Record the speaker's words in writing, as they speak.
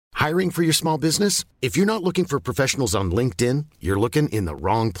Hiring for your small business? If you're not looking for professionals on LinkedIn, you're looking in the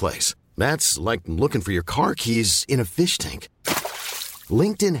wrong place. That's like looking for your car keys in a fish tank.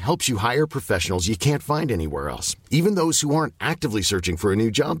 LinkedIn helps you hire professionals you can't find anywhere else, even those who aren't actively searching for a new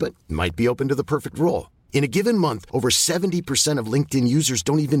job but might be open to the perfect role. In a given month, over 70% of LinkedIn users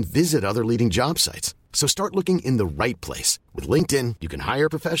don't even visit other leading job sites. So start looking in the right place. With LinkedIn, you can hire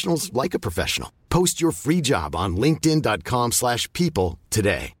professionals like a professional. Post your free job on linkedin.com/people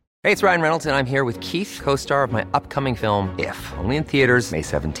today. Hey, it's Ryan Reynolds, and I'm here with Keith, co-star of my upcoming film, If, only in theaters May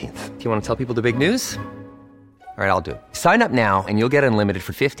 17th. Do you want to tell people the big news? All right, I'll do it. Sign up now and you'll get unlimited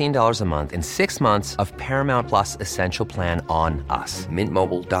for $15 a month and 6 months of Paramount Plus Essential Plan on us.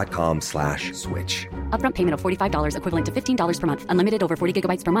 MintMobile.com/switch. Upfront payment of $45 equivalent to $15 per month. Unlimited over 40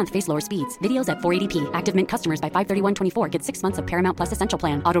 gigabytes per month. Face lower speeds. Videos at 480p. Active Mint customers by 531.24 get 6 months of Paramount Plus Essential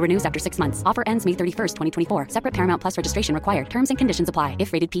Plan. Auto renews after 6 months. Offer ends May 31st, 2024. Separate Paramount Plus registration required. Terms and conditions apply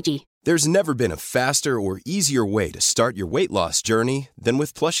if rated PG. There's never been a faster or easier way to start your weight loss journey than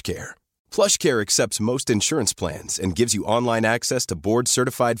with PlushCare. PlushCare accepts most insurance plans and gives you online access to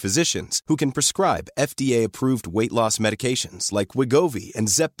board-certified physicians who can prescribe FDA-approved weight loss medications like Wegovy and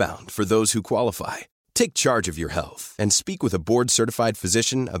Zepbound for those who qualify. Take charge of your health and speak with a board-certified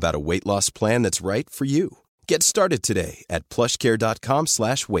physician about a weight loss plan that's right for you. Get started today at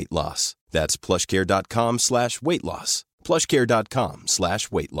plushcare.com/weight loss. That's plushcare.com/weight loss.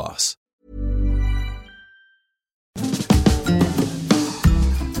 plushcare.com/weight loss.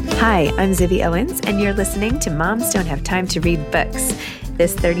 Hi, I'm Zibby Owens, and you're listening to Moms Don't Have Time to Read Books.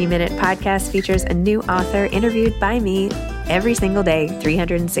 This 30-minute podcast features a new author interviewed by me every single day,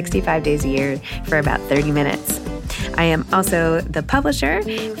 365 days a year, for about 30 minutes. I am also the publisher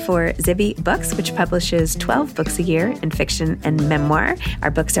for Zibby Books, which publishes 12 books a year in fiction and memoir.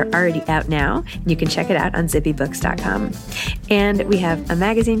 Our books are already out now. You can check it out on zibbybooks.com. And we have a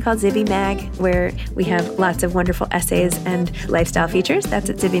magazine called Zibby Mag, where we have lots of wonderful essays and lifestyle features. That's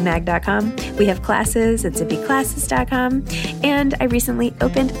at zibbymag.com. We have classes at zibbyclasses.com. And I recently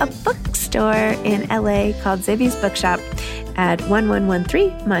opened a bookstore in LA called Zibby's Bookshop at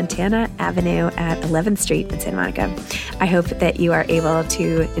 1113 Montana Avenue at 11th Street in Santa Monica. I hope that you are able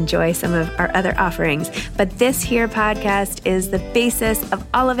to enjoy some of our other offerings. But this here podcast is the basis of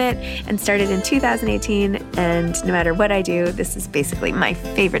all of it and started in 2018. And no matter what I do, this is basically my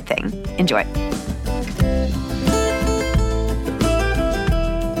favorite thing. Enjoy.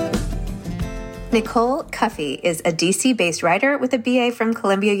 Nicole Cuffy is a DC-based writer with a BA from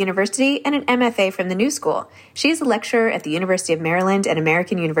Columbia University and an MFA from the New School. She is a lecturer at the University of Maryland and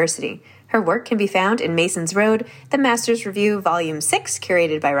American University. Her work can be found in Mason's Road, The Master's Review, Volume 6,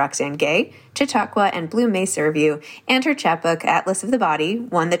 curated by Roxane Gay, Chautauqua and Blue Mesa Review, and her chapbook, Atlas of the Body,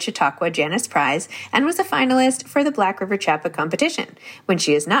 won the Chautauqua Janus Prize and was a finalist for the Black River Chapbook Competition. When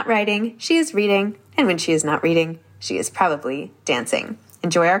she is not writing, she is reading, and when she is not reading, she is probably dancing.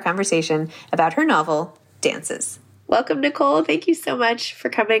 Enjoy our conversation about her novel, Dances. Welcome, Nicole. Thank you so much for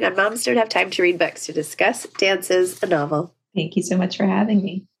coming on Moms Don't Have Time to Read Books to discuss Dances, a novel. Thank you so much for having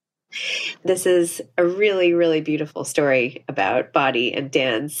me. This is a really, really beautiful story about body and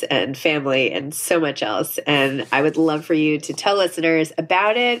dance and family and so much else. And I would love for you to tell listeners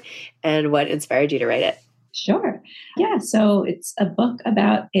about it and what inspired you to write it. Sure. Yeah. So it's a book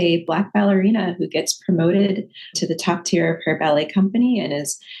about a Black ballerina who gets promoted to the top tier of her ballet company and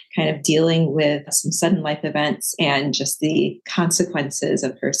is kind of dealing with some sudden life events and just the consequences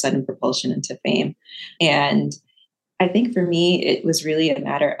of her sudden propulsion into fame. And I think for me, it was really a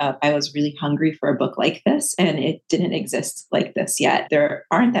matter of I was really hungry for a book like this, and it didn't exist like this yet. There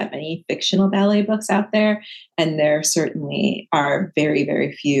aren't that many fictional ballet books out there, and there certainly are very,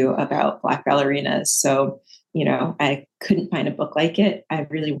 very few about Black ballerinas. So, I couldn't find a book like it. I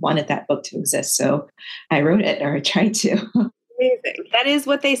really wanted that book to exist. So I wrote it, or I tried to. Amazing. That is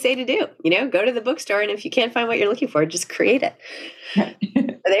what they say to do. Go to the bookstore, and if you can't find what you're looking for, just create it. Right.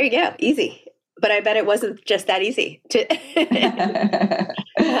 There you go. Easy. But I bet it wasn't just that easy.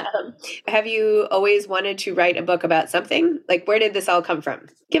 Have you always wanted to write a book about something? Like, where did this all come from?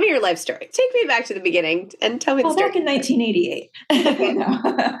 Give me your life story. Take me back to the beginning and tell me the story. Back in 1988.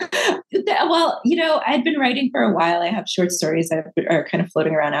 Well, I'd been writing for a while. I have short stories that are kind of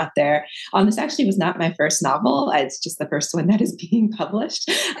floating around out there. This actually was not my first novel. It's just the first one that is being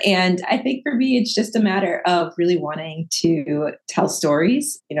published. And I think for me, it's just a matter of really wanting to tell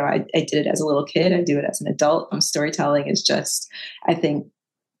stories. I did it as a little kid. I do it as an adult. Storytelling is just, I think,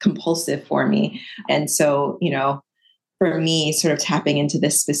 compulsive for me. And so, for me, sort of tapping into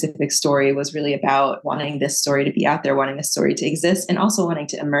this specific story was really about wanting this story to be out there, wanting this story to exist, and also wanting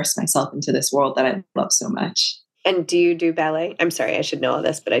to immerse myself into this world that I love so much. And do you do ballet? I'm sorry, I should know all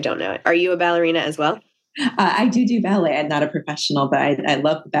this, but I don't know it. Are you a ballerina as well? I do ballet. I'm not a professional, but I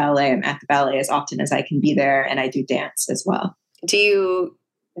love the ballet. I'm at the ballet as often as I can be there, and I do dance as well. Do you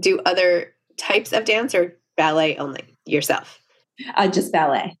do other types of dance or ballet only yourself? Just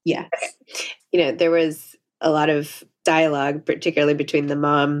ballet, yes. Okay. There was a lot of dialogue, particularly between the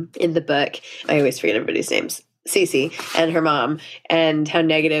mom in the book. I always forget everybody's names. Cece and her mom, and how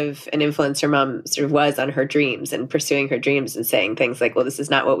negative an influence her mom sort of was on her dreams and pursuing her dreams and saying things like, well, this is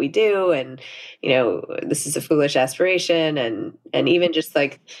not what we do. And, this is a foolish aspiration. And even just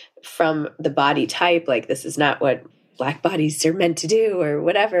like from the body type, like this is not what Black bodies are meant to do or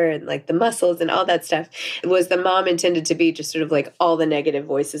whatever. And like the muscles and all that stuff. Was the mom intended to be just sort of like all the negative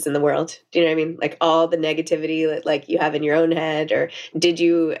voices in the world? Do you know what I mean? Like all the negativity that like you have in your own head, or did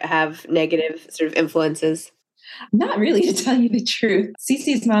you have negative sort of influences? Not really, to tell you the truth.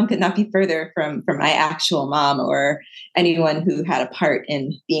 Cece's mom could not be further from my actual mom or anyone who had a part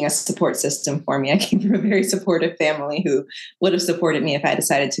in being a support system for me. I came from a very supportive family who would have supported me if I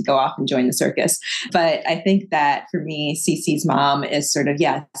decided to go off and join the circus. But I think that for me, Cece's mom is sort of,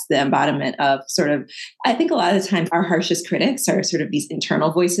 the embodiment of sort of, I think a lot of the time our harshest critics are sort of these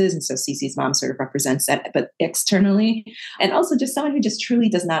internal voices. And so Cece's mom sort of represents that, but externally. And also just someone who just truly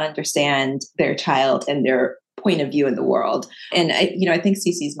does not understand their child and their point of view in the world. And I think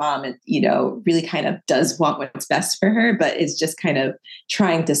Cece's mom, really kind of does want what's best for her, but is just kind of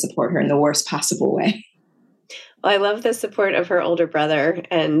trying to support her in the worst possible way. Well, I love the support of her older brother.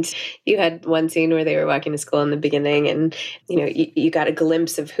 And you had one scene where they were walking to school in the beginning, and, you got a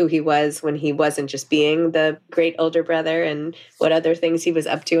glimpse of who he was when he wasn't just being the great older brother, and what other things he was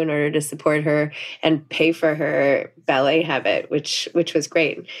up to in order to support her and pay for her ballet habit, which was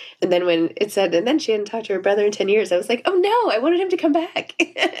great. And then when it said, and then she hadn't talked to her brother in 10 years, I was like, oh no, I wanted him to come back.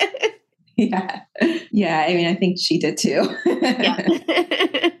 Yeah. I mean, I think she did too.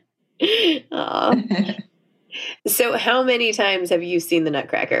 Yeah. Aw. So how many times have you seen the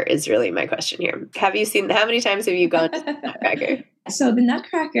Nutcracker is really my question here. How many times have you gone to the Nutcracker? So the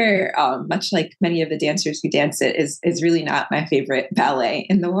Nutcracker, much like many of the dancers who dance it, is really not my favorite ballet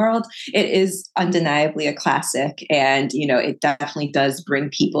in the world. It is undeniably a classic, and it definitely does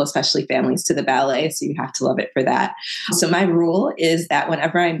bring people, especially families, to the ballet. So you have to love it for that. So my rule is that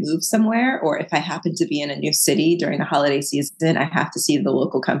whenever I move somewhere, or if I happen to be in a new city during the holiday season, I have to see the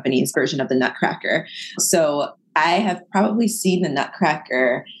local company's version of the Nutcracker. So I have probably seen the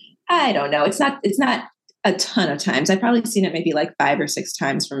Nutcracker. I don't know. It's not a ton of times. I've probably seen it maybe like 5 or 6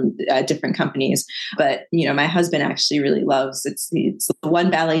 times from different companies. But, my husband actually really loves it's the one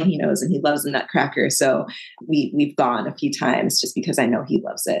ballet he knows, and he loves the Nutcracker. So we've gone a few times just because I know he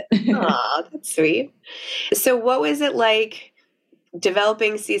loves it. Aw, that's sweet. So what was it like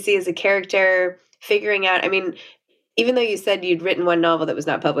developing Cece as a character, figuring out, even though you said you'd written one novel that was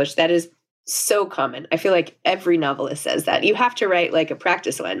not published, that is so common. I feel like every novelist says that. You have to write like a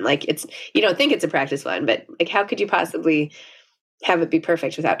practice one. Like you don't think it's a practice one, but like how could you possibly have it be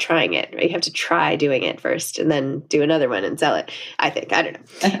perfect without trying it? Right? You have to try doing it first and then do another one and sell it. I don't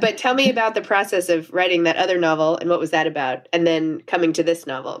know. But tell me about the process of writing that other novel and what was that about? And then coming to this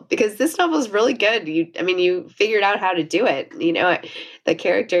novel, because this novel is really good. You figured out how to do it. The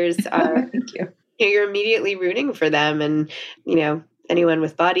characters are, Thank you. You're immediately rooting for them, and, anyone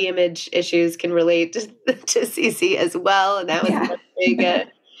with body image issues can relate to Cece as well. And that was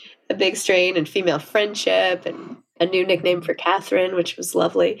a big strain, and female friendship, and a new nickname for Catherine, which was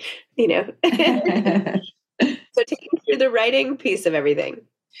lovely, So take me through the writing piece of everything.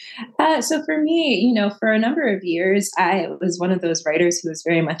 So for me, for a number of years, I was one of those writers who was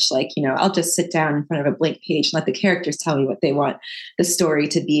very much like, I'll just sit down in front of a blank page and let the characters tell me what they want the story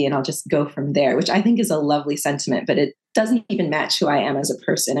to be, and I'll just go from there, which I think is a lovely sentiment, but it doesn't even match who I am as a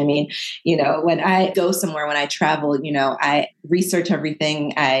person. When I go somewhere, when I travel, I research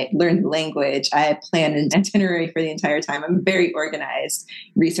everything. I learn the language. I plan an itinerary for the entire time. I'm a very organized,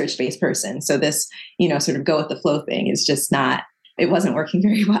 research-based person. So this, sort of go with the flow thing is just not, it wasn't working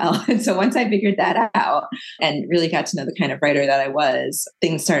very well. And so once I figured that out and really got to know the kind of writer that I was,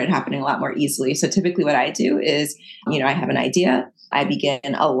 things started happening a lot more easily. So typically what I do is, I have an idea. I begin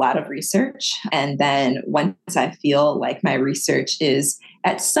a lot of research. And then once I feel like my research is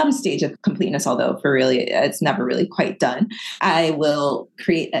at some stage of completeness, although for really, it's never really quite done, I will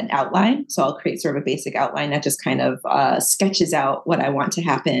create an outline. So I'll create sort of a basic outline that just kind of sketches out what I want to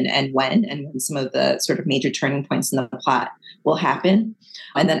happen and when some of the sort of major turning points in the plot will happen.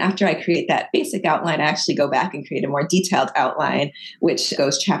 And then after I create that basic outline, I actually go back and create a more detailed outline, which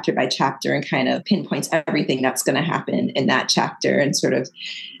goes chapter by chapter and kind of pinpoints everything that's going to happen in that chapter and sort of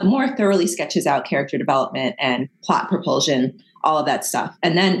more thoroughly sketches out character development and plot propulsion, all of that stuff.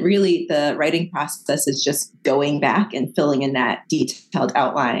 And then really the writing process is just going back and filling in that detailed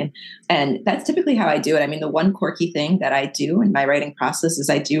outline. And that's typically how I do it. I mean, the one quirky thing that I do in my writing process is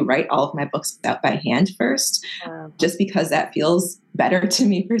I do write all of my books out by hand first, just because that feels better to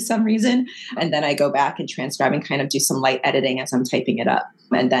me for some reason. And then I go back and transcribe and kind of do some light editing as I'm typing it up.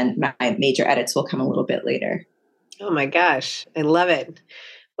 And then my major edits will come a little bit later. Oh my gosh. I love it.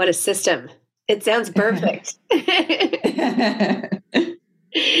 What a system. It sounds perfect.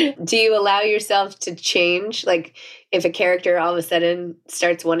 Do you allow yourself to change? Like if a character all of a sudden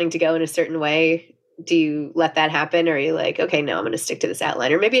starts wanting to go in a certain way, do you let that happen? Or are you like, okay, no, I'm going to stick to this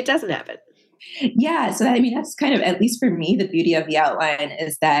outline, or maybe it doesn't happen? Yeah. So, I mean, that's kind of, at least for me, the beauty of the outline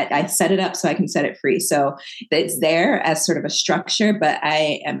is that I set it up so I can set it free. So it's there as sort of a structure, but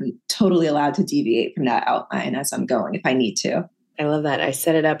I am totally allowed to deviate from that outline as I'm going if I need to. I love that. I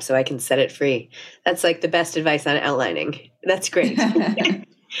set it up so I can set it free. That's like the best advice on outlining. That's great.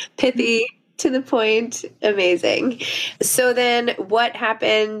 Pithy, to the point. Amazing. So then what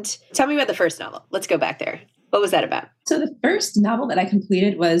happened? Tell me about the first novel. Let's go back there. What was that about? So the first novel that I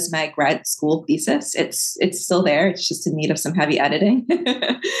completed was my grad school thesis. It's still there. It's just in need of some heavy editing.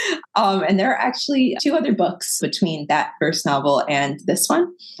 And there are actually 2 other books between that first novel and this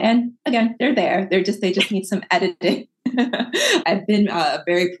one. And again, they're there. They just need some editing. I've been a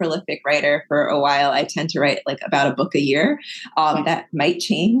very prolific writer for a while. I tend to write like about a book a year. That might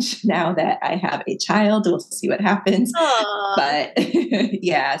change now that I have a child. We'll see what happens. Aww. But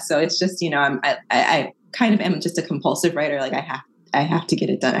yeah, so it's just, I kind of am just a compulsive writer. Like I have to get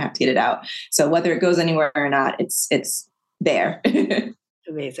it done. I have to get it out. So whether it goes anywhere or not, it's there.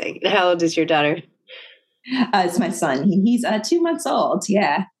 Amazing. And how old is your daughter? It's my son. He's 2 months old.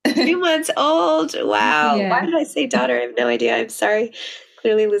 Yeah. 2 months old. Wow. Yeah. Why did I say daughter? I have no idea. I'm sorry.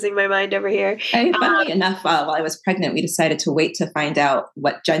 Clearly losing my mind over here. Funnily enough, while I was pregnant, we decided to wait to find out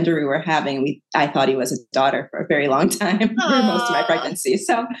what gender we were having. I thought he was a daughter for a very long time for most of my pregnancy.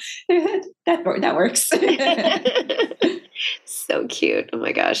 So that works. So cute. Oh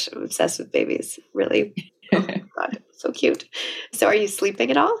my gosh. I'm obsessed with babies. Really. Oh my God. So cute. So are you sleeping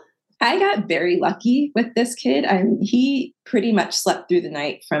at all? I got very lucky with this kid. He pretty much slept through the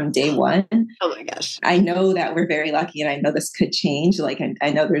night from day one. Oh my gosh. I know that we're very lucky, and I know this could change. Like I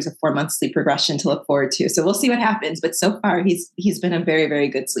know there's a 4-month sleep regression to look forward to. So we'll see what happens. But so far, he's been a very, very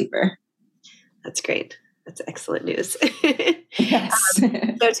good sleeper. That's great. That's excellent news. Yes.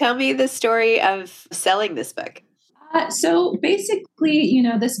 So tell me the story of selling this book. So basically,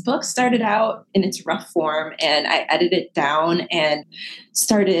 this book started out in its rough form, and I edited it down and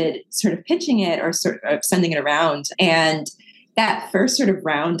started sort of pitching it or sort of sending it around. And that first sort of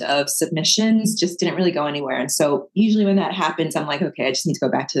round of submissions just didn't really go anywhere. And so usually when that happens, I'm like, okay, I just need to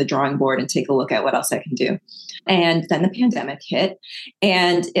go back to the drawing board and take a look at what else I can do. And then the pandemic hit,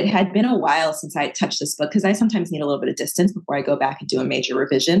 and it had been a while since I had touched this book because I sometimes need a little bit of distance before I go back and do a major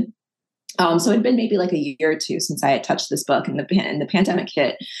revision. So it'd been maybe like a year or 2 since I had touched this book, and the pandemic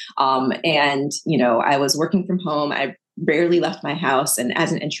hit. And I was working from home. I rarely left my house. And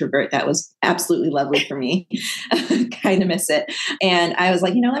as an introvert, that was absolutely lovely for me. Kind of miss it. And I was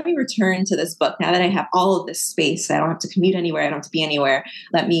like, let me return to this book now that I have all of this space. I don't have to commute anywhere. I don't have to be anywhere.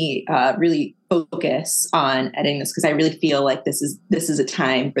 Let me really focus on editing this, because I really feel like this is a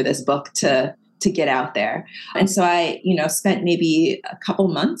time for this book to get out there. And so I, spent maybe a couple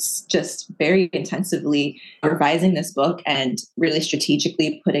months just very intensively revising this book and really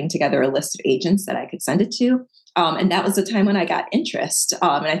strategically putting together a list of agents that I could send it to. And that was the time when I got interest.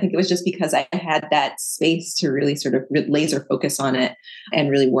 And I think it was just because I had that space to really sort of laser focus on it and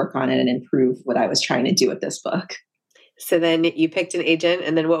really work on it and improve what I was trying to do with this book. So then you picked an agent,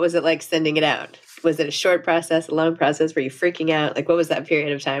 and then what was it like sending it out? Was it a short process, a long process? Were you freaking out? Like, what was that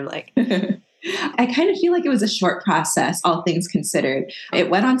period of time like? I kind of feel like it was a short process, all things considered. It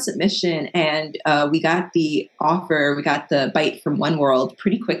went on submission, and we got the offer, we got the bite from One World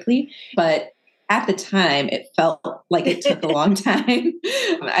pretty quickly. But at the time, it felt like it took a long time.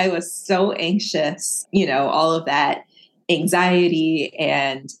 I was so anxious, all of that anxiety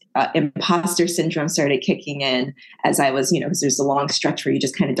and imposter syndrome started kicking in as I was, because there's a long stretch where you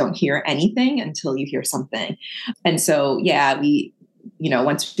just kind of don't hear anything until you hear something. And so, yeah, we,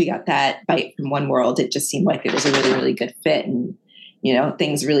 once we got that bite from One World, it just seemed like it was a really, really good fit. And,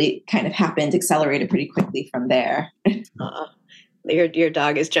 things really kind of happened, accelerated pretty quickly from there. Your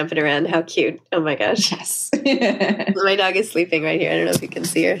dog is jumping around. How cute. Oh my gosh. Yes. My dog is sleeping right here. I don't know if you can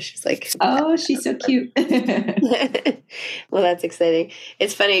see her. She's like, oh, she's so cute. Well, that's exciting.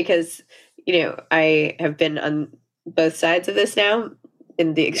 It's funny because, I have been on both sides of this now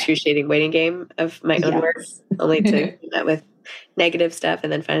in the excruciating waiting game of my own work, only to do that with negative stuff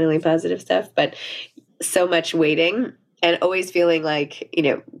and then finally positive stuff. But so much waiting and always feeling like,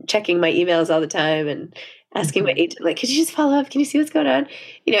 checking my emails all the time and asking my agent, like, could you just follow up? Can you see what's going on?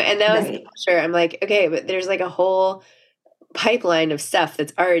 And that was the pressure. I'm like, okay, but there's like a whole pipeline of stuff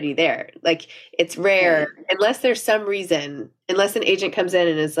that's already there. Like, it's rare unless there's some reason, unless an agent comes in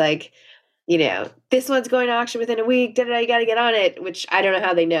and is like, this one's going to auction within a week, you got to get on it, which I don't know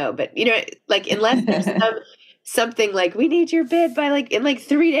how they know, but like, unless there's something like, we need your bid by in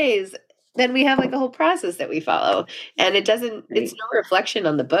 3 days, then we have like a whole process that we follow, and it's no reflection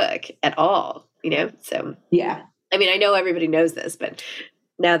on the book at all, so yeah. I mean, I know everybody knows this, but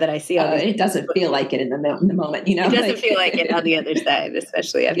now that I see all it doesn't feel like it in the moment, It doesn't feel like it on the other side,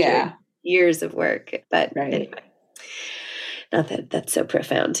 especially after years of work. But anyway, not that that's so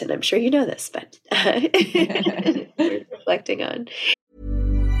profound, and I'm sure you know this, but we're reflecting on.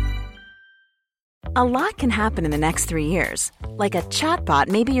 A lot can happen in the next 3 years. Like a chatbot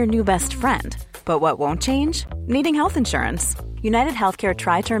may be your new best friend. But what won't change? Needing health insurance. United Healthcare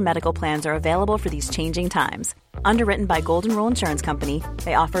Tri-Term Medical Plans are available for these changing times. Underwritten by Golden Rule Insurance Company,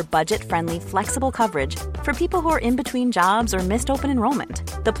 they offer budget-friendly, flexible coverage for people who are in between jobs or missed open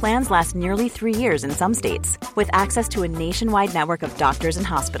enrollment. The plans last nearly 3 years in some states, with access to a nationwide network of doctors and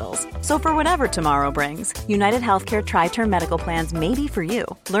hospitals. So for whatever tomorrow brings, United Healthcare Tri-Term Medical Plans may be for you.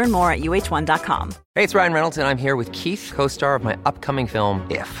 Learn more at uh1.com. Hey, it's Ryan Reynolds, and I'm here with Keith, co-star of my upcoming film,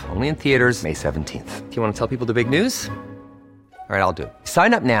 If, only in theaters May 17th. Do you want to tell people the big news? All right, I'll do it.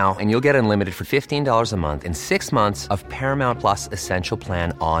 Sign up now and you'll get unlimited for $15 a month and 6 months of Paramount Plus Essential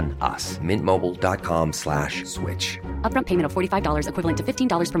Plan on us. MintMobile.com/switch. Upfront payment of $45 equivalent to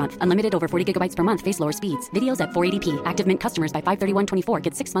 $15 per month. Unlimited over 40 gigabytes per month. Face lower speeds. Videos at 480p. Active Mint customers by 531.24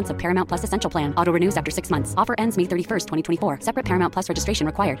 get 6 months of Paramount Plus Essential Plan. Auto renews after 6 months. Offer ends May 31st, 2024. Separate Paramount Plus registration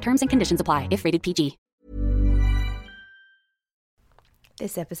required. Terms and conditions apply if rated PG.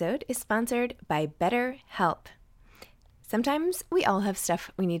 This episode is sponsored by BetterHelp. Sometimes we all have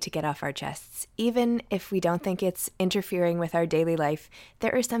stuff we need to get off our chests. Even if we don't think it's interfering with our daily life,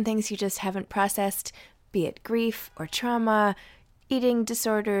 there are some things you just haven't processed, be it grief or trauma, eating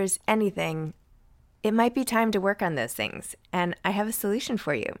disorders, anything. It might be time to work on those things, and I have a solution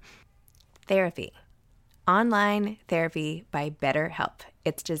for you. Therapy. Online therapy by BetterHelp.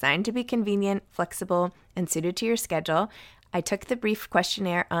 It's designed to be convenient, flexible, and suited to your schedule. I took the brief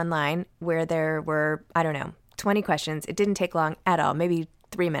questionnaire online where there were, 20 questions. It didn't take long at all, maybe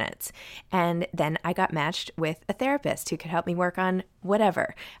 3 minutes. And then I got matched with a therapist who could help me work on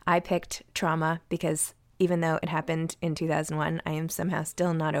whatever. I picked trauma because even though it happened in 2001, I am somehow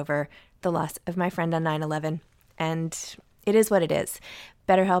still not over the loss of my friend on 9/11. And it is what it is.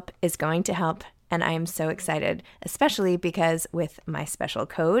 BetterHelp is going to help. And I am so excited, especially because with my special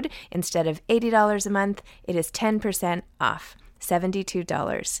code, instead of $80 a month, it is 10% off,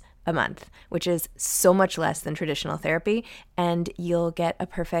 $72 a month, which is so much less than traditional therapy. And you'll get a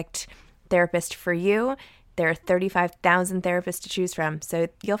perfect therapist for you. There are 35,000 therapists to choose from, so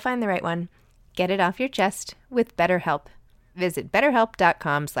you'll find the right one. Get it off your chest with BetterHelp. Visit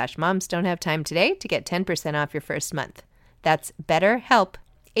BetterHelp.com/momsdon'thavetime today to get 10% off your first month. That's BetterHelp,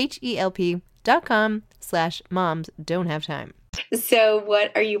 HELP.com/momsdon'thavetime. So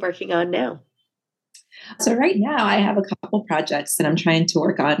what are you working on now? So right now I have a couple projects that I'm trying to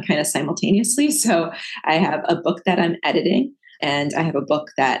work on kind of simultaneously. So I have a book that I'm editing and I have a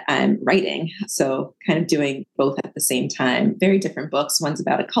book that I'm writing. So kind of doing both at the same time. Very different books. One's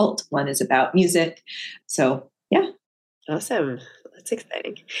about a cult. One is about music. So yeah. Awesome. That's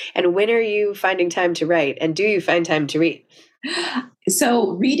exciting. And when are you finding time to write? And do you find time to read?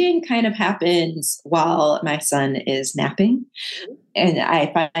 So reading kind of happens while my son is napping. And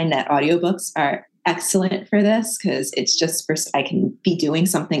I find that audiobooks are excellent for this because it's just I can be doing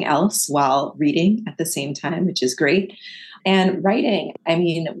something else while reading at the same time, which is great. And writing,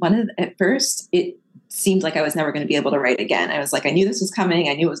 at first it seemed like I was never going to be able to write again. I was like, I knew this was coming.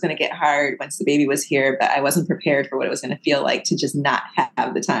 I knew it was going to get hard once the baby was here, but I wasn't prepared for what it was going to feel like to just not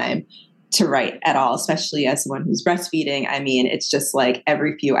have the time to write at all, especially as someone who's breastfeeding. It's just like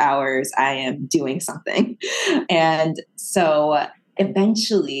every few hours I am doing something. And so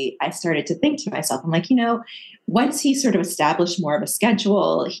eventually I started to think to myself, I'm like, once he sort of established more of a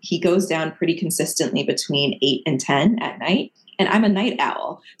schedule, he goes down pretty consistently between 8 and 10 at night. And I'm a night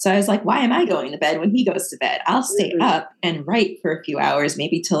owl. So I was like, why am I going to bed when he goes to bed? I'll stay up and write for a few hours,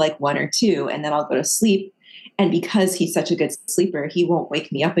 maybe till like 1 or 2, and then I'll go to sleep. And because he's such a good sleeper, he won't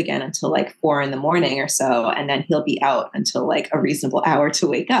wake me up again until like 4 a.m. or so. And then he'll be out until like a reasonable hour to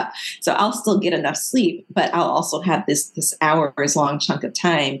wake up. So I'll still get enough sleep, but I'll also have this hours long chunk of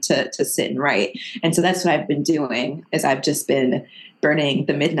time to sit and write. And so that's what I've been doing, is I've just been burning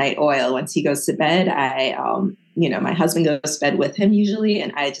the midnight oil. Once he goes to bed, my husband goes to bed with him usually,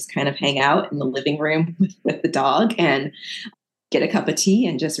 and I just kind of hang out in the living room with the dog and get a cup of tea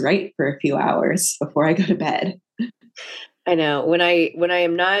and just write for a few hours before I go to bed. I know when I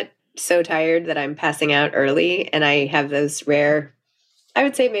am not so tired that I'm passing out early, and I have those rare, I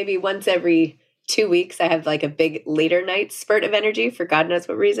would say maybe once every 2 weeks, I have like a big later night spurt of energy for God knows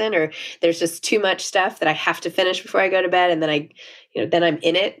what reason, or there's just too much stuff that I have to finish before I go to bed. And then then I'm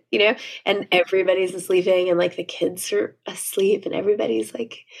in it, and everybody's sleeping, and like the kids are asleep, and everybody's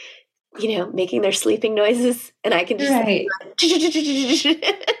like, making their sleeping noises, and I can just right.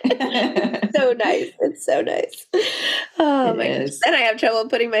 So nice. It's so nice. Oh my gosh. Then I have trouble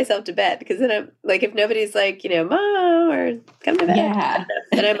putting myself to bed, because then I'm like, if nobody's like, Mom, or come to bed. Yeah.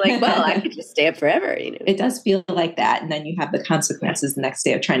 Then I'm like, well, I could just stay up forever. It does feel like that. And then you have the consequences the next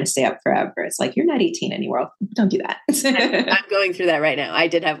day of trying to stay up forever. It's like, you're not 18 anymore. Don't do that. I'm going through that right now. I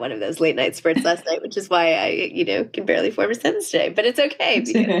did have one of those late night spurts last night, which is why I, can barely form a sentence today, but it's okay.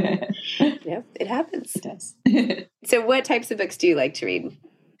 Because, it happens. It does. So what types of books do you like to read?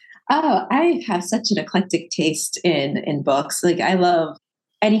 Oh, I have such an eclectic taste in books. Like, I love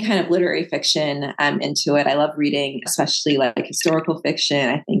any kind of literary fiction. I'm into it. I love reading, especially like historical fiction.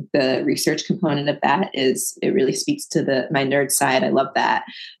 I think the research component of that it really speaks to my nerd side. I love that.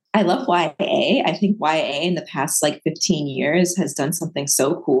 I love YA. I think YA in the past like 15 years has done something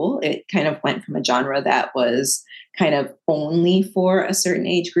so cool. It kind of went from a genre that was kind of only for a certain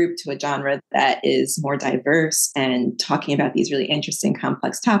age group to a genre that is more diverse and talking about these really interesting,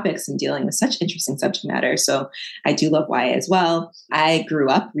 complex topics and dealing with such interesting subject matter. So I do love YA as well. I grew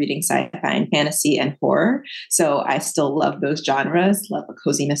up reading sci-fi and fantasy and horror. So I still love those genres, love a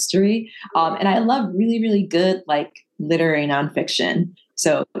cozy mystery. And I love really, really good, like literary nonfiction.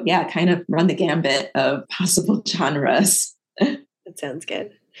 So yeah, kind of run the gambit of possible genres. That sounds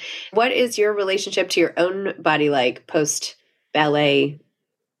good. What is your relationship to your own body like post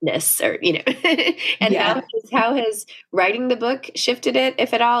ballet-ness, or and how has writing the book shifted it,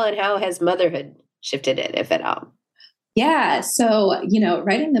 if at all, and how has motherhood shifted it, if at all? Yeah. So,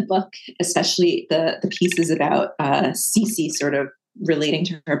 writing the book, especially the pieces about Cece sort of relating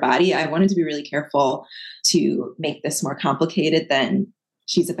to her body, I wanted to be really careful to make this more complicated than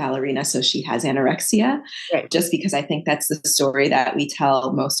she's a ballerina, so she has anorexia, right. Just because I think that's the story that we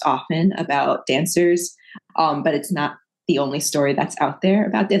tell most often about dancers. But it's not the only story that's out there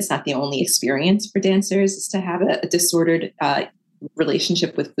about this. It's not the only experience for dancers is to have a disordered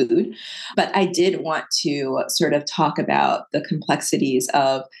relationship with food. But I did want to sort of talk about the complexities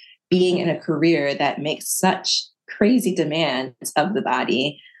of being in a career that makes such crazy demands of the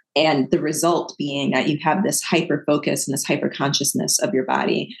body, and the result being that you have this hyper focus and this hyper consciousness of your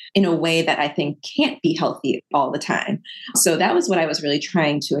body in a way that I think can't be healthy all the time. So that was what I was really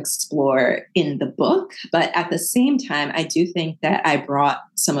trying to explore in the book. But at the same time, I do think that I brought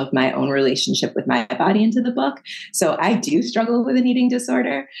some of my own relationship with my body into the book. So I do struggle with an eating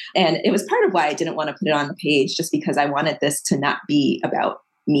disorder. And it was part of why I didn't want to put it on the page, just because I wanted this to not be about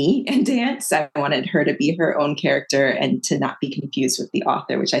me and dance. I wanted her to be her own character and to not be confused with the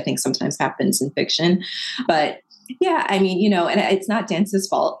author, which I think sometimes happens in fiction. But yeah, I mean, and it's not dance's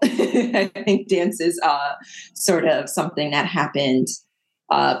fault. I think dance is sort of something that happened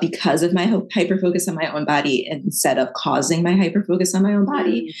because of my hyper focus on my own body instead of causing my hyper focus on my own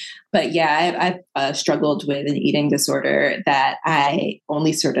body. But yeah, I've struggled with an eating disorder that I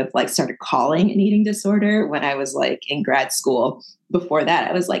only sort of like started calling an eating disorder when I was like in grad school. Before that,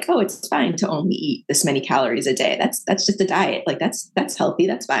 I was like, oh, it's fine to only eat this many calories a day. That's just a diet. Like that's healthy.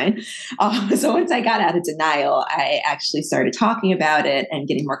 That's fine. So once I got out of denial, I actually started talking about it and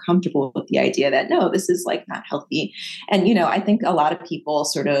getting more comfortable with the idea that no, this is like not healthy. And, I think a lot of people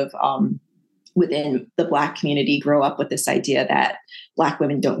sort of within the Black community grow up with this idea that Black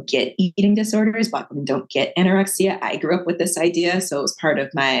women don't get eating disorders, Black women don't get anorexia. I grew up with this idea. So it was part of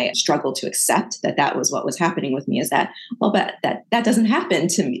my struggle to accept that was what was happening with me, is that, well, but that doesn't happen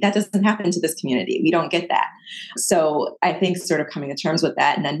to me. That doesn't happen to this community. We don't get that. So I think sort of coming to terms with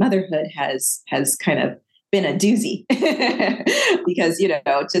that, and then motherhood has kind of been a doozy because,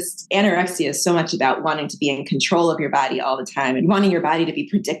 just anorexia is so much about wanting to be in control of your body all the time and wanting your body to be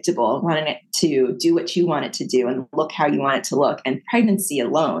predictable, wanting it to do what you want it to do and look how you want it to look. And pregnancy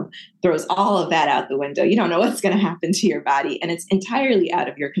alone throws all of that out the window. You don't know what's going to happen to your body, and it's entirely out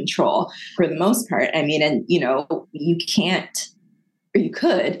of your control for the most part. I mean, and, you can't, or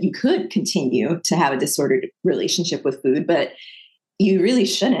you could continue to have a disordered relationship with food, but you really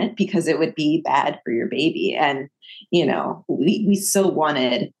shouldn't, because it would be bad for your baby. And, we so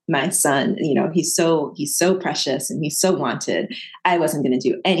wanted my son, he's so precious and he's so wanted. I wasn't going to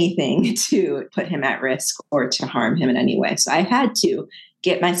do anything to put him at risk or to harm him in any way. So I had to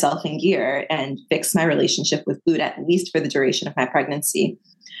get myself in gear and fix my relationship with food, at least for the duration of my pregnancy.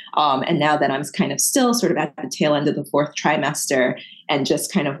 And now that I'm kind of still sort of at the tail end of the 4th trimester and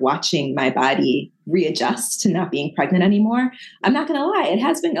just kind of watching my body readjust to not being pregnant anymore, I'm not going to lie, it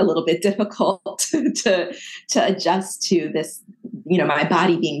has been a little bit difficult to adjust to this, my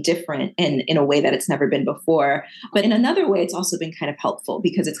body being different in a way that it's never been before. But in another way, it's also been kind of helpful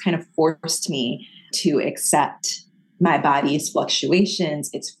because it's kind of forced me to accept my body's fluctuations.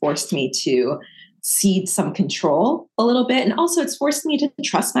 It's forced me to cede some control a little bit. And also it's forced me to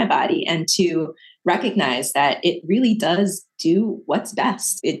trust my body and to recognize that it really does do what's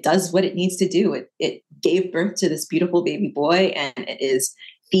best. It does what it needs to do. It gave birth to this beautiful baby boy, and it is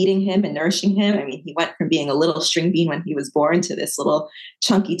feeding him and nourishing him. I mean, he went from being a little string bean when he was born to this little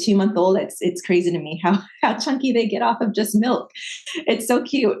chunky 2-month-old. It's crazy to me how chunky they get off of just milk. It's so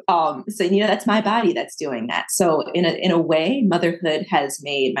cute. So, that's my body that's doing that. So in a way, motherhood has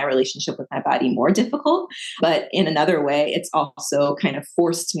made my relationship with my body more difficult, but in another way, it's also kind of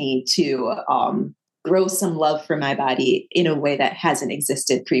forced me to grow some love for my body in a way that hasn't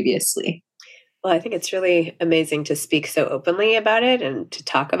existed previously. Well, I think it's really amazing to speak so openly about it and to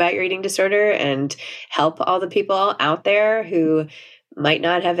talk about your eating disorder and help all the people out there who might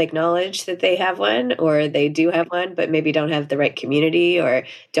not have acknowledged that they have one, or they do have one, but maybe don't have the right community or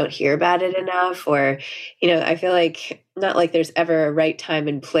don't hear about it enough. Or, I feel like, not like there's ever a right time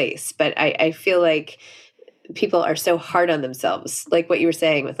and place, but I feel like people are so hard on themselves, like what you were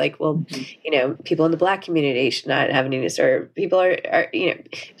saying with people in the Black community should not have an eating disorder. People are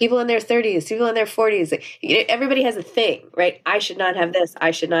people in their 30s, people in their 40s. Everybody has a thing, right? I should not have this.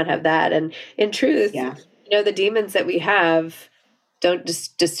 I should not have that. And in truth, the demons that we have don't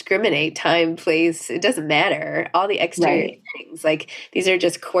just discriminate time, place. It doesn't matter. All the exterior things, like these are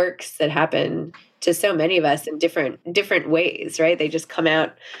just quirks that happen to so many of us in different ways, right? They just come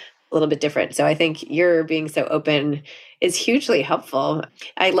out a little bit different. So I think your being so open is hugely helpful.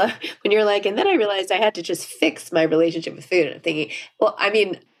 I love when you're like, and then I realized I had to just fix my relationship with food. And I'm thinking, well, I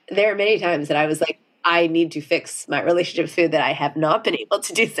mean, there are many times that I was like, I need to fix my relationship with food that I have not been able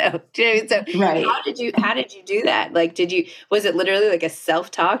to do so. Do you know what I mean? So right. How did you do that? Like, was it literally like a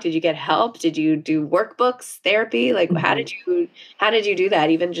self-talk? Did you get help? Did you do workbooks, therapy? Like, how did you do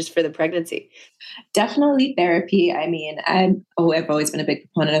that even just for the pregnancy? Definitely therapy. I mean, I've always been a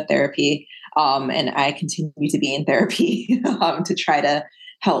big proponent of therapy. And I continue to be in therapy to try to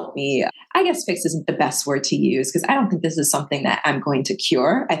help me. I guess fix isn't the best word to use because I don't think this is something that I'm going to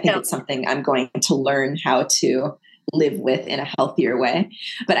cure. I think it's something I'm going to learn how to live with in a healthier way.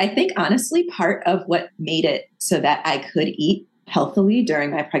 But I think honestly, part of what made it so that I could eat healthily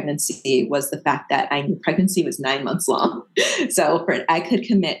during my pregnancy was the fact that I knew pregnancy was 9 months long. So I could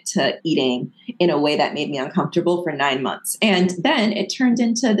commit to eating in a way that made me uncomfortable for 9 months. And then it turned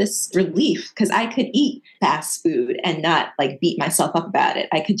into this relief because I could eat fast food and not like beat myself up about it.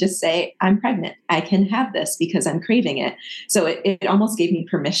 I could just say, I'm pregnant. I can have this because I'm craving it. So it almost gave me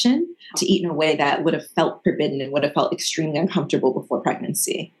permission to eat in a way that would have felt forbidden and would have felt extremely uncomfortable before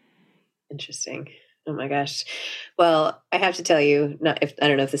pregnancy. Interesting. Oh my gosh. Well, I have to tell you, I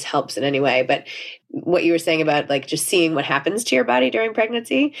don't know if this helps in any way, but what you were saying about like just seeing what happens to your body during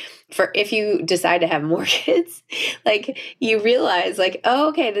pregnancy, for if you decide to have more kids, like you realize like, oh,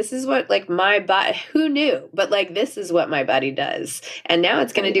 okay, this is what like my body, who knew, but like, this is what my body does. And now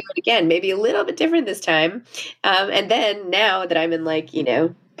it's going to do it again, maybe a little bit different this time. And then now that I'm in like,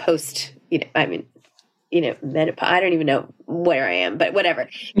 post, menopause, I don't even know where I am, but whatever,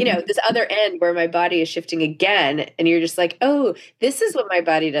 this other end where my body is shifting again. And you're just like, oh, this is what my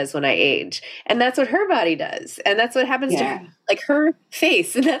body does when I age. And that's what her body does. And that's what happens to her, like her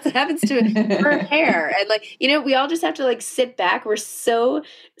face. And that's what happens to her hair. And like, we all just have to like sit back. We're so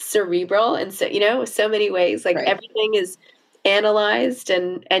cerebral. And so, so many ways, like everything is analyzed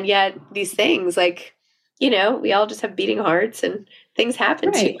and yet these things like, we all just have beating hearts and things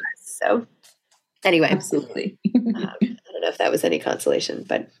happen to us. So anyway, absolutely. I don't know if that was any consolation,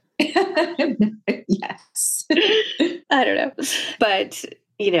 but Yes. I don't know. But,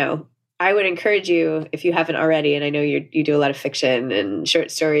 I would encourage you, if you haven't already, and I know you do a lot of fiction and short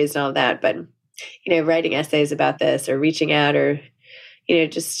stories and all that, but, writing essays about this or reaching out or,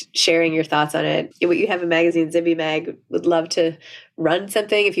 just sharing your thoughts on it. You have a magazine, Zibby Mag, would love to run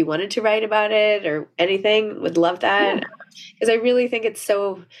something if you wanted to write about it or anything, would love that. Because I really think it's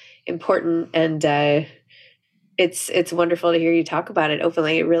so important, and it's wonderful to hear you talk about it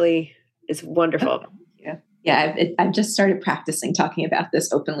openly. It really is wonderful. Yeah, I've just started practicing talking about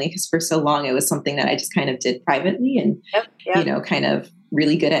this openly because for so long it was something that I just kind of did privately and, kind of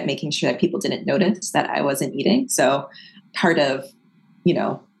really good at making sure that people didn't notice that I wasn't eating. So part of,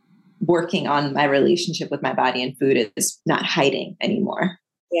 working on my relationship with my body and food is not hiding anymore.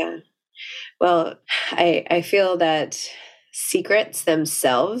 Yeah. Well, I feel that secrets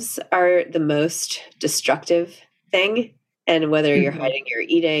themselves are the most destructive thing. And whether you're hiding your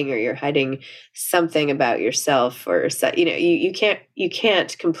eating or you're hiding something about yourself or, you can't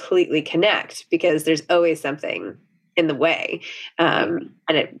completely connect because there's always something in the way, and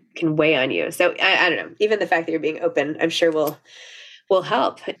it can weigh on you. So I don't know, even the fact that you're being open, I'm sure will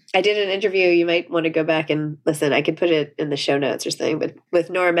help. I did an interview. You might want to go back and listen. I could put it in the show notes or something, but with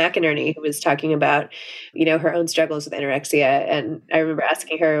Nora McInerney, who was talking about, her own struggles with anorexia. And I remember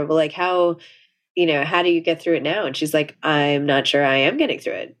asking her, well, like how do you get through it now? And she's like, I'm not sure I am getting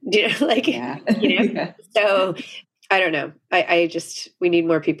through it. So I don't know. We need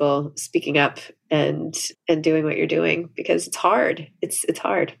more people speaking up and doing what you're doing because it's hard. It's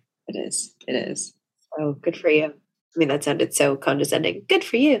hard. It is. So good for you. I mean, that sounded so condescending. Good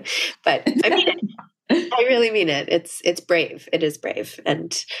for you. But I mean it. I really mean it. It's brave. It is brave.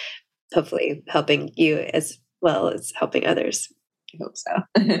 And hopefully helping you as well as helping others. I hope so.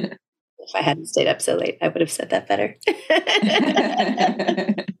 If I hadn't stayed up so late, I would have said that better.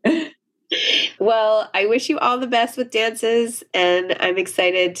 Well, I wish you all the best with dances, and I'm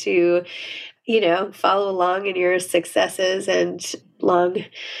excited to, follow along in your successes and long,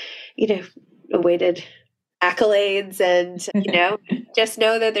 awaited accolades, and, just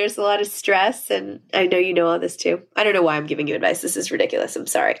know that there's a lot of stress, and I know you know all this too. I don't know why I'm giving you advice. This is ridiculous. I'm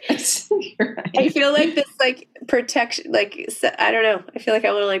sorry. Right. I feel like this, protection, I don't know. I feel like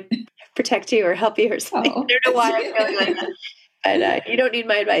I want to, protect you or help you or something. I don't know why I'm feeling like that. And you don't need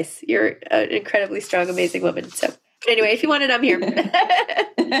my advice. You're an incredibly strong, amazing woman. So anyway, if you want it, I'm here.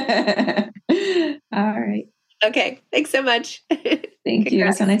 All right. Okay. Thanks so much. Thank you. It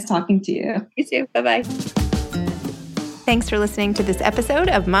was so nice talking to you. You too. Bye-bye. Thanks for listening to this episode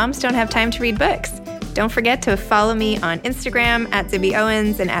of Moms Don't Have Time to Read Books. Don't forget to follow me on Instagram at Zibby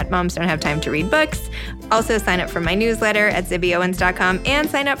Owens and at Moms Don't Have Time to Read Books. Also sign up for my newsletter at zibbyowens.com and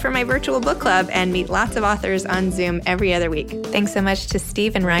sign up for my virtual book club and meet lots of authors on Zoom every other week. Thanks so much to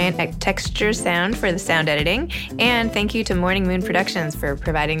Steve and Ryan at Texture Sound for the sound editing. And thank you to Morning Moon Productions for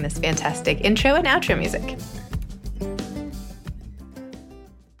providing this fantastic intro and outro music.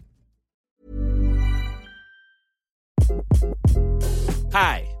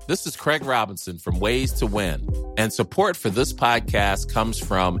 Hi, this is Craig Robinson from Ways to Win, and support for this podcast comes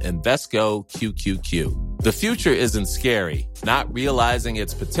from Invesco QQQ. The future isn't scary. Not realizing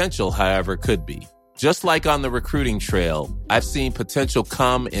its potential, however, could be. Just like on the recruiting trail, I've seen potential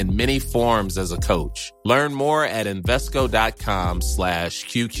come in many forms as a coach. Learn more at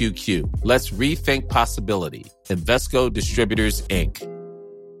Invesco.com/QQQ. Let's rethink possibility. Invesco Distributors, Inc.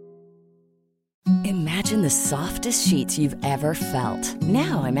 Imagine the softest sheets you've ever felt.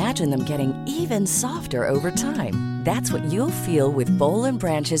 Now imagine them getting even softer over time. That's what you'll feel with Boll &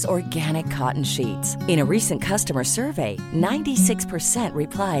 Branch's organic cotton sheets. In a recent customer survey, 96%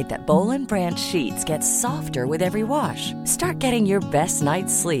 replied that Boll & Branch sheets get softer with every wash. Start getting your best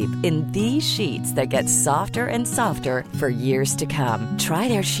night's sleep in these sheets that get softer and softer for years to come. Try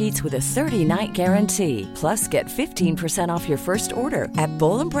their sheets with a 30-night guarantee. Plus, get 15% off your first order at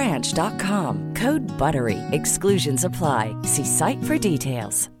bollandbranch.com. Code BUTTERY. Exclusions apply. See site for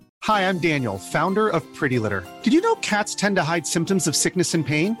details. Hi, I'm Daniel, founder of Pretty Litter. Did you know cats tend to hide symptoms of sickness and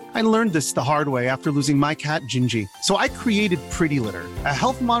pain? I learned this the hard way after losing my cat, Gingy. So I created Pretty Litter, a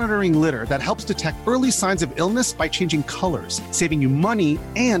health monitoring litter that helps detect early signs of illness by changing colors, saving you money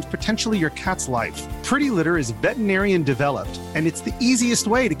and potentially your cat's life. Pretty Litter is veterinarian developed, and it's the easiest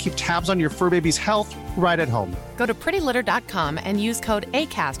way to keep tabs on your fur baby's health right at home. Go to prettylitter.com and use code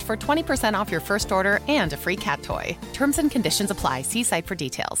ACAST for 20% off your first order and a free cat toy. Terms and conditions apply. See site for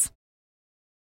details.